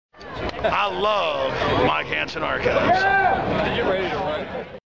I love Mike Hanson Archives. Are you ready to run?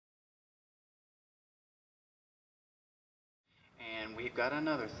 And we've got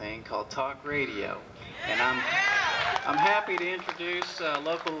another thing called talk radio. And I'm happy to introduce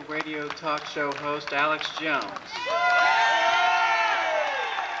local radio talk show host Alex Jones.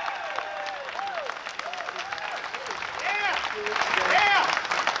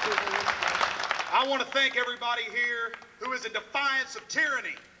 I want to thank everybody here who is in defiance of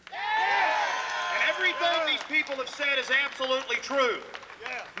tyranny. And everything these people have said is absolutely true.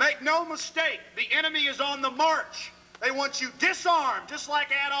 Make no mistake, the enemy is on the march. They want you disarmed, just like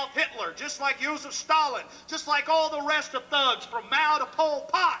Adolf Hitler, just like Joseph Stalin, just like all the rest of thugs, from Mao to Pol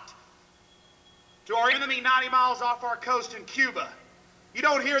Pot, to our enemy 90 miles off our coast in Cuba. You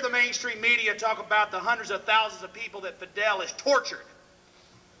don't hear the mainstream media talk about the hundreds of thousands of people that Fidel has tortured.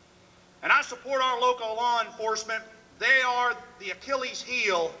 And I support our local law enforcement. They are the Achilles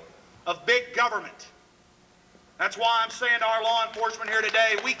heel of big government. That's why I'm saying to our law enforcement here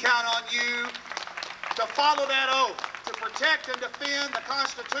today, we count on you to follow that oath, to protect and defend the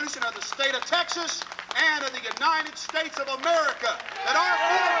Constitution of the state of Texas and of the United States of America that our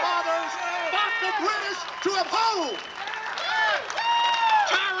forefathers fought the British to uphold.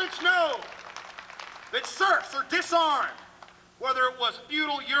 Tyrants know that serfs are disarmed, whether it was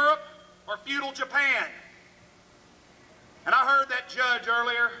feudal Europe or feudal Japan. And I heard that judge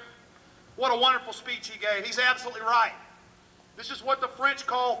earlier. What a wonderful speech he gave. He's absolutely right. This is what the French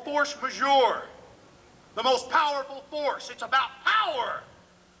call force majeure, the most powerful force. It's about power.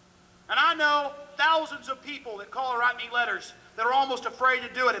 And I know thousands of people that call or write me letters that are almost afraid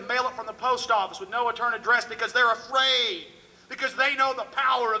to do it and mail it from the post office with no return address because they're afraid, because they know the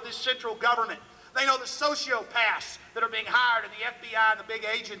power of this central government. They know the sociopaths that are being hired in the FBI and the big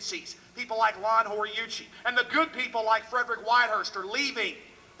agencies, people like Lon Horiuchi, and the good people like Frederick Whitehurst are leaving,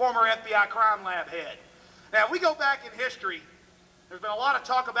 former FBI crime lab head. Now, if we go back in history, there's been a lot of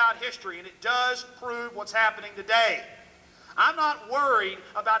talk about history, and it does prove what's happening today. I'm not worried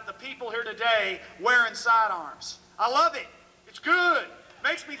about the people here today wearing sidearms. I love it. It's good.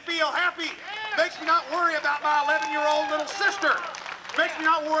 Makes me feel happy. Makes me not worry about my 11-year-old little sister. Makes me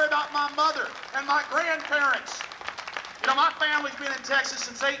not worry about my mother and my grandparents. You know, my family's been in Texas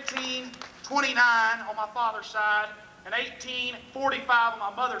since 1829 on my father's side, and 1845 on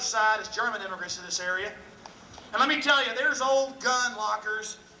my mother's side as German immigrants in this area. And let me tell you, there's old gun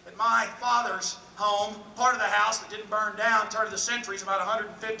lockers at my father's home, part of the house that didn't burn down, turn of the century, is about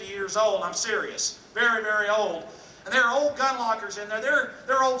 150 years old. I'm serious. Very, very old. And there are old gun lockers in there.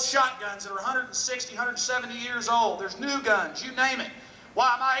 There are old shotguns that are 160, 170 years old. There's new guns, you name it.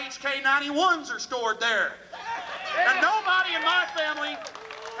 Why, my HK-91s are stored there. And nobody in my family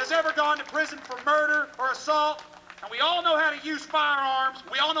has ever gone to prison for murder or assault. And we all know how to use firearms.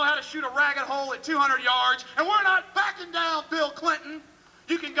 We all know how to shoot a ragged hole at 200 yards. And we're not backing down, Bill Clinton.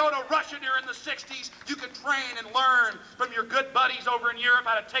 You can go to Russia during the 60s. You can train and learn from your good buddies over in Europe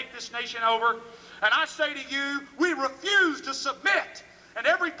how to take this nation over. And I say to you, we refuse to submit. And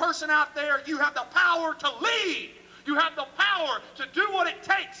every person out there, you have the power to lead. You have the power to do what it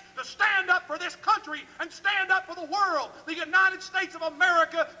takes to stand up for this country and stand up for the world, the United States of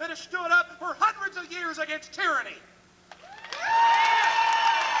America that has stood up for hundreds of years against tyranny.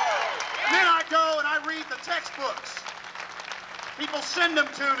 And then I go and I read the textbooks. People send them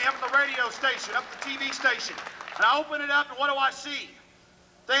to me up at the radio station, up the TV station. And I open it up and what do I see?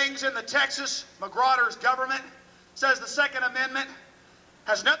 Things in the Texas McGrawder's government. Says the Second Amendment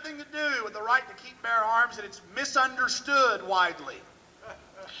has nothing to do with the right to keep bear arms, and it's misunderstood widely.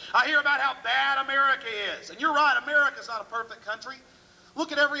 I hear about how bad America is. And you're right, America's not a perfect country.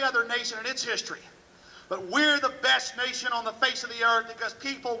 Look at every other nation in its history. But we're the best nation on the face of the earth because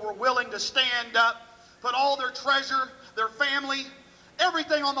people were willing to stand up, put all their treasure, their family,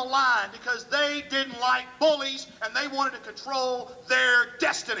 everything on the line because they didn't like bullies and they wanted to control their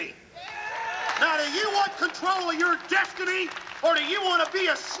destiny. Now, do you want control of your destiny, or do you want to be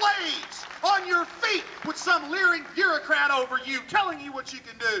a slave on your feet with some leering bureaucrat over you telling you what you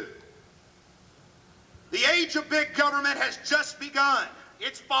can do? The age of big government has just begun.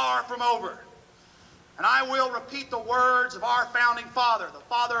 It's far from over. And I will repeat the words of our founding father, the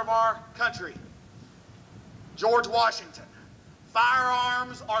father of our country, George Washington.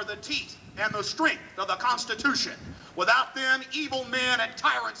 Firearms are the teeth and the strength of the Constitution. Without them, evil men and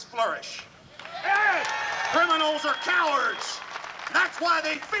tyrants flourish. Hey! Criminals are cowards. That's why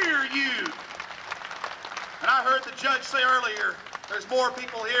they fear you. And I heard the judge say earlier, there's more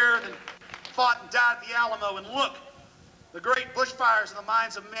people here than fought and died at the Alamo. And look, the great bushfires in the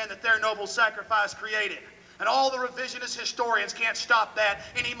minds of men that their noble sacrifice created. And all the revisionist historians can't stop that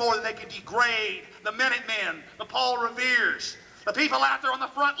any more than they can degrade the Minutemen, the Paul Reveres, the people out there on the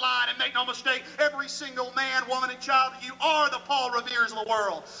front line. And make no mistake, every single man, woman, and child of you are the Paul Reveres of the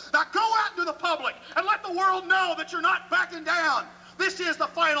world. Now go out into the public and let the world know that you're not backing down. This is the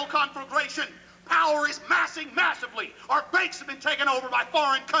final conflagration. Power is massing massively. Our banks have been taken over by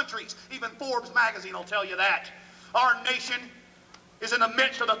foreign countries. Even Forbes magazine will tell you that. Our nation is in the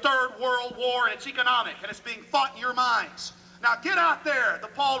midst of the Third World War, and it's economic, and it's being fought in your minds. Now get out there, the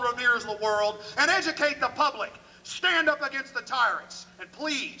Paul Reveres of the world, and educate the public. Stand up against the tyrants, and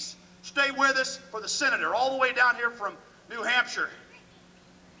please stay with us for the senator, all the way down here from New Hampshire.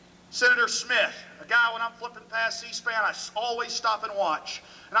 Senator Smith, a guy when I'm flipping past C-SPAN, I always stop and watch.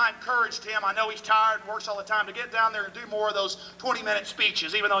 And I encouraged him, I know he's tired and works all the time, to get down there and do more of those 20-minute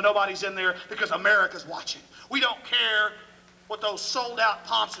speeches, even though nobody's in there, because America's watching. We don't care what those sold-out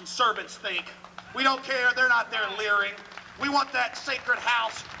pomps and servants think. We don't care, they're not there leering. We want that sacred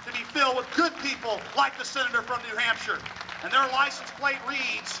house to be filled with good people like the senator from New Hampshire. And their license plate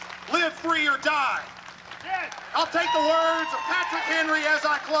reads, "Live free or die." I'll take the words of Patrick Henry as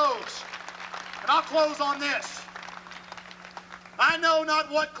I close. And I'll close on this. I know not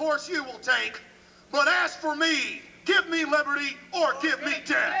what course you will take, but as for me, give me liberty or give me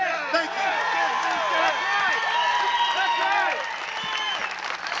death. Thank you.